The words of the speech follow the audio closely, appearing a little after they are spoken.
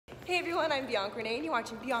Hey everyone, I'm Bianca Renee and you're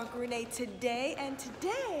watching Bianca Renee Today. And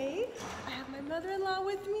today, I have my mother-in-law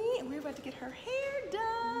with me and we're about to get her hair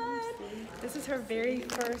done. This is her very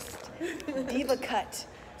first Deva Cut.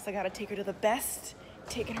 So I gotta take her to the best,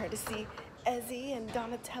 taking her to see Ezzy and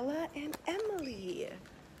Donatella and Emily.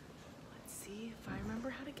 Let's see if I remember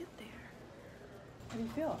how to get there. How do you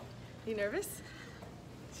feel? Are you nervous?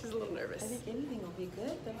 She's a little nervous. I think anything will be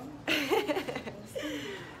good though.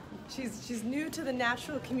 She's new to the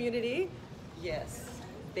natural community. Yes,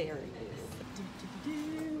 very.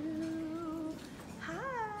 Hi.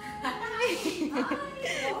 Hi.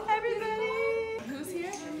 Everybody. Who's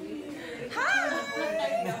here? Hi.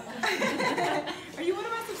 Are you one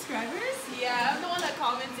of my subscribers? Yeah, I'm the one that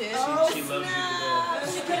commented. Oh, she loves you to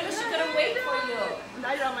death. She couldn't wait for you.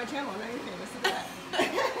 Now you're on my channel. Now you're famous. Look at that.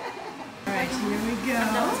 All right, here we go.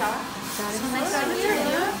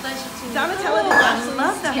 Donatella, I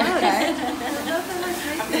love the haircut.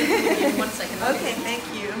 One second. Okay, thank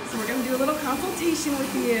you. So we're gonna do a little consultation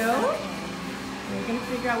with you. We're gonna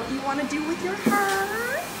figure out what you want to do with your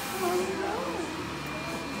hair.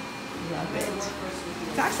 Love it.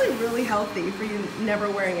 It's actually really healthy for you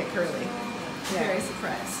never wearing it curly. Yeah. Very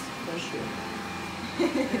surprised. For sure.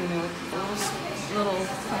 Little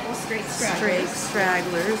couple straight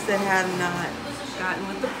stragglers that have not gotten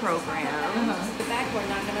with the program. The back we're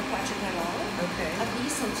not going to touch it at all. Okay. At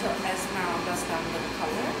least until Esmeralda does done with the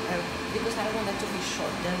color. Because I don't want that to be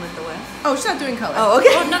short. Done with the what? Oh, she's not doing color. Oh,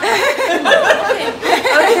 okay. Oh, no.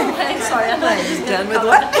 Okay. Sorry, I'm like, she's done with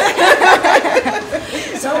what?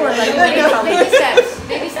 So we're like baby steps.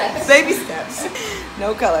 Baby steps. Baby steps.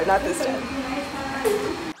 No color, not this time.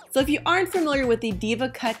 So if you aren't familiar with the Deva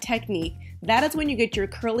Cut technique, that is when you get your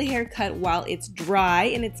curly hair cut while it's dry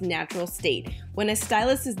in its natural state. When a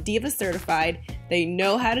stylist is Deva certified, they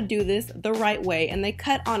know how to do this the right way and they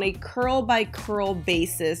cut on a curl by curl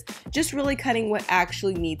basis, just really cutting what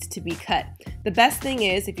actually needs to be cut. The best thing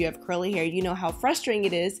is, if you have curly hair, you know how frustrating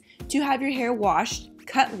it is to have your hair washed,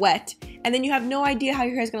 cut wet, and then you have no idea how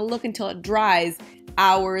your hair is going to look until it dries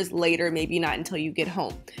hours later, maybe not until you get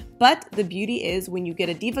home. But the beauty is when you get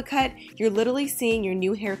a Deva Cut, you're literally seeing your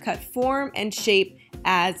new haircut form and shape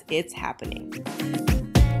as it's happening.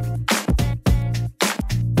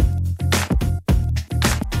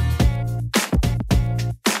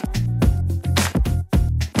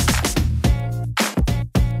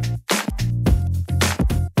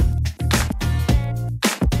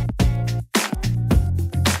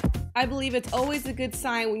 I believe it's always a good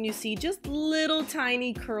sign when you see just little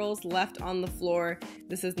tiny curls left on the floor.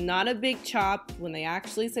 This is not a big chop. When they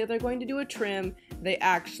actually say they're going to do a trim, they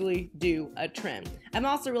actually do a trim. I'm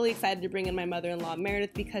also really excited to bring in my mother-in-law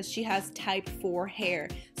Meredith because she has type 4 hair.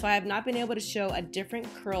 So I have not been able to show a different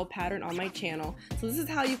curl pattern on my channel. So this is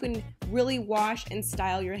how you can really wash and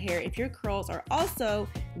style your hair if your curls are also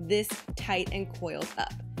this tight and coiled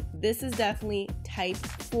up. This is definitely type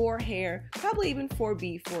 4 hair, probably even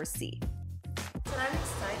 4B, 4C. So I'm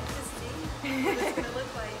excited to see what it's going to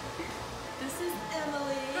look like. This is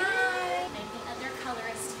Emily. Hi. I'm the other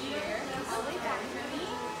colorist here. All the way back for me.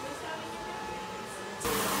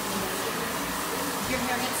 Your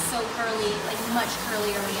hair gets so curly, like much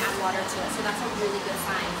curlier when you add water to it, so that's a really good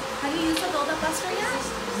sign. Have you used the build-up buster yet?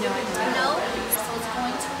 No, I don't. No? So it's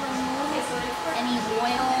going to remove any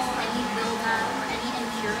oil, any build-up, or any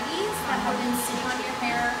impurities that have been sitting on your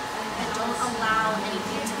hair that don't allow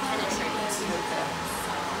anything to penetrate. So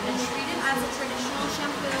I'm going to treat it as a traditional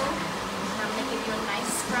shampoo. And I'm going to give you a nice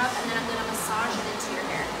scrub, and then I'm going to massage it into your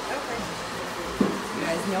hair. Okay. You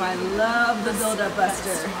guys know I love the build-up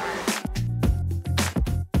buster.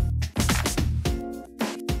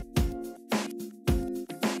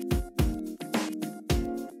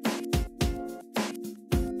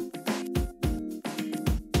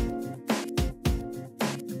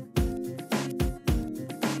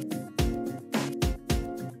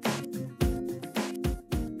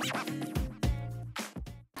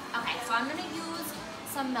 So I'm going to use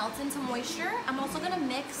some melt into moisture. I'm also going to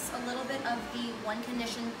mix a little bit of the One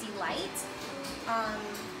Condition Delight,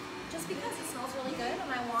 just because it smells really good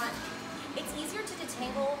and I want, it's easier to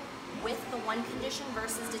detangle with the One Condition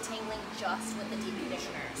versus detangling just with the deep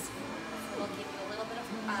conditioners. So it'll give you a little bit of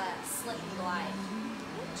slip and glide.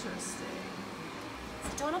 Interesting. So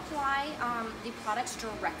don't apply the products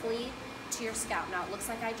directly to your scalp. Now it looks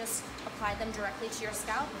like I just applied them directly to your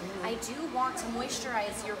scalp. I do want to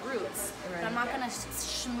moisturize your roots, but I'm not going to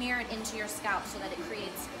smear it into your scalp so that it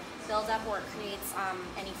creates buildup or it creates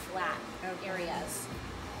any flat areas.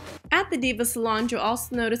 At the Deva Salon, you'll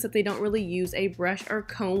also notice that they don't really use a brush or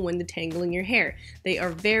comb when detangling your hair. They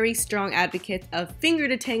are very strong advocates of finger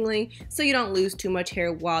detangling so you don't lose too much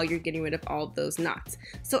hair while you're getting rid of all of those knots.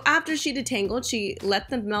 So after she detangled, she let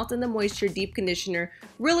the melt in the moisture deep conditioner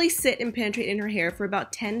really sit and penetrate in her hair for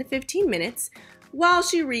about 10 to 15 minutes while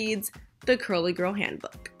she reads the Curly Girl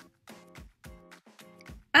Handbook.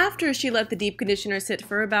 After she let the deep conditioner sit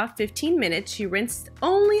for about 15 minutes, she rinsed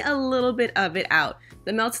only a little bit of it out.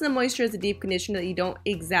 The melts in the moisture is a deep conditioner that you don't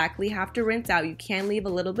exactly have to rinse out. You can leave a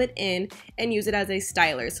little bit in and use it as a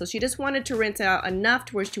styler. So she just wanted to rinse out enough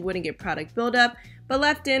to where she wouldn't get product buildup, but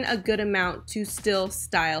left in a good amount to still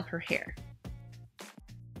style her hair.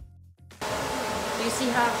 Do you see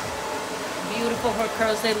how beautiful her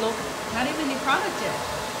curls they look? Not even any product yet.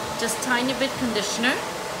 Just tiny bit conditioner.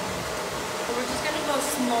 So we're just gonna go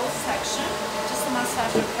small section, just to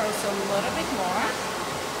massage the curls a little bit more.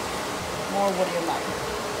 More, what do you like?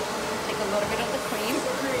 Take a little bit of the cream.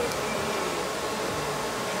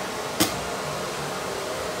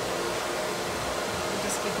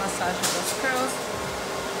 Just keep massaging those curls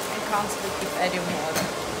and constantly keep adding water.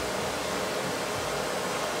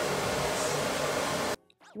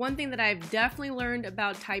 One thing that I've definitely learned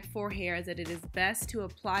about type 4 hair is that it is best to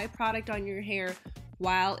apply product on your hair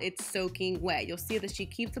while it's soaking wet. You'll see that she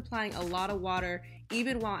keeps applying a lot of water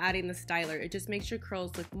even while adding the styler. It just makes your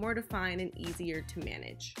curls look more defined and easier to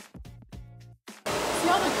manage. See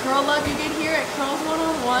all the curl love you get here at Curls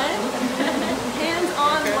 101? Hands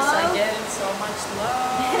on Girls love. are getting so much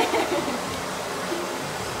love.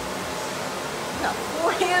 Got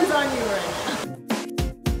 4 hands on you right now.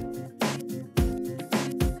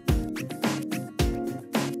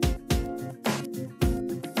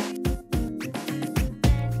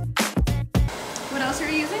 What else are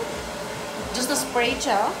you using? Just a spray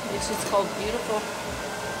gel, which is called Beautiful.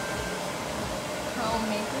 Curl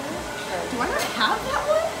maker. Do I not have that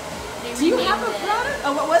one? They Do you have a renamed it. product?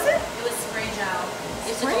 Oh, what was it? It was spray gel.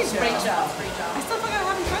 It's Spray called spray gel. gel. Spray gel. I still think I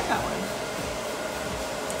haven't tried that one.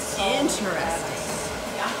 Interesting.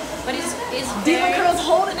 But it's Diva very... Curl's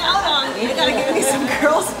holding out on me. You gotta give me some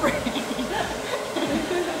curl spray.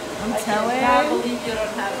 I'm I cannot telling believe you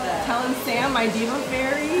don't have that. Sam, my Diva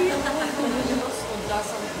Fairy.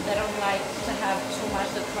 They don't like to have too much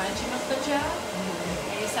the crunching of the gel.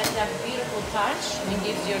 And it's like that beautiful touch and it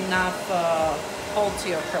gives you enough hold to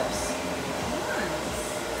your curls.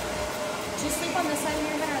 Do you sleep on this side of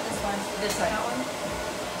your hair or this one? This side.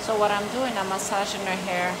 So what I'm doing, I'm massaging her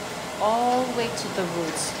hair all the way to the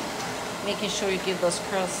roots, making sure you give those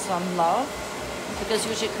curls some love. Because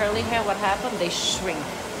usually curly hair, what happens? They shrink.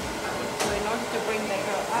 So in order to bring the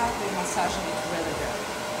hair up, we're massaging it really good.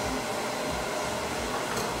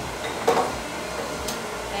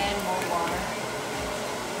 And more water.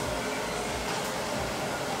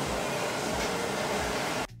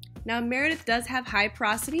 Now Meredith does have high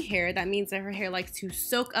porosity hair. That means that her hair likes to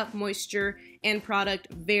soak up moisture and product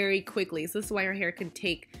very quickly. So this is why her hair can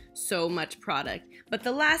take so much product. But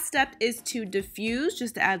the last step is to diffuse,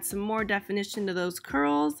 just to add some more definition to those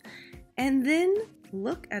curls. And then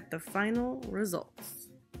look at the final results.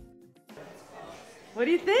 What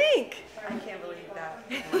do you think? I can't believe that.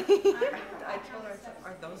 I told her,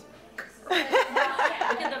 are those curls? Look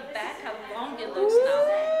at the back, how long it looks now.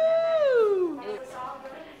 Woo!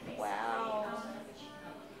 Wow.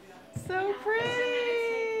 So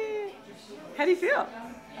pretty. How do you feel?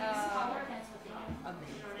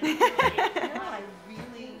 Amazing. No, I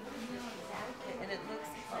really like it. And it looks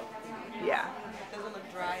healthy. Yeah. It doesn't look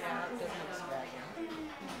dried out. It doesn't look scraggly.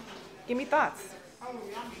 Give me thoughts.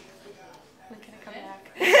 Look at it come back.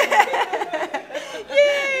 Yay!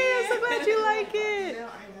 I'm so glad you like it.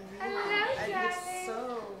 I look so,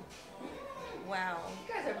 wow.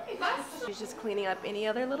 She's just cleaning up any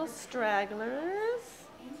other little stragglers,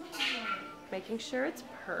 making sure it's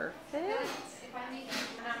perfect.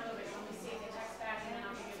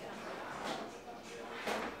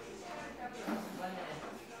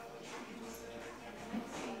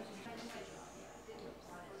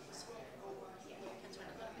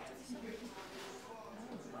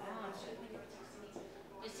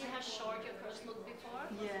 You see how short your curls look before?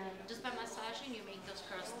 Yeah. Just by massaging, you make those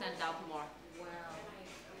curls stand out more. Wow.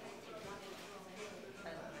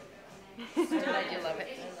 I'm glad you love it.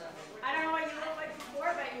 I don't know what you look like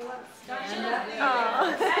before, but you look stunning.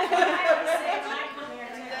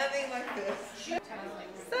 Nothing like this.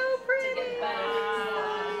 So pretty.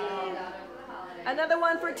 Another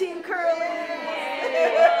one for Team Curly.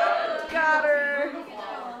 Got her.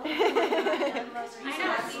 I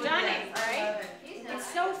know, stunning, right? It's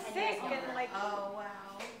so thick and like. Oh, wow.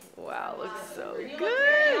 Wow, looks so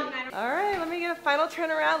good. All right, let me get a final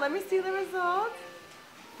turnaround. Let me see the results.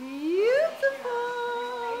 Beautiful.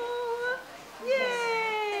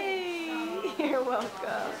 Yay. You're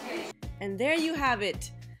welcome. And there you have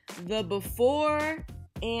it. The before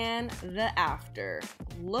and the after.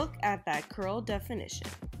 Look at that curl definition.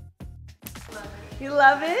 You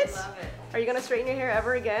love it? I love it. Are you gonna straighten your hair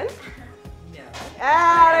ever again? No.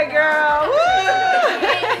 Atta girl! Woo!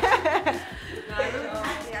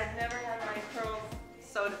 I've never had my curls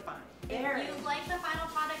so defined. If you like the final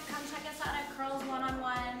product, come check us out at Curls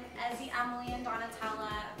One-on-One, Ezzy, Emily, and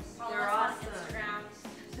Donatella. Follow They're us awesome. on Instagram.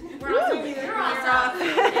 We're awesome. You're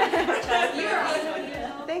awesome. You're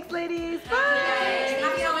awesome. Thanks, ladies. Bye!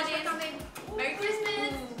 Happy holidays. Merry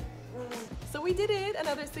Christmas. So we did it.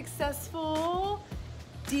 Another successful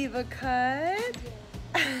Deva cut.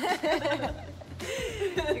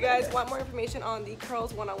 If you guys want more information on the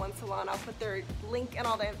Curls One-on-One Salon, I'll put their link and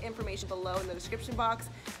all the information below in the description box.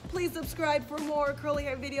 Please subscribe for more curly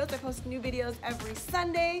hair videos. I post new videos every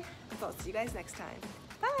Sunday. So I'll see you guys next time.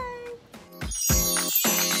 Bye!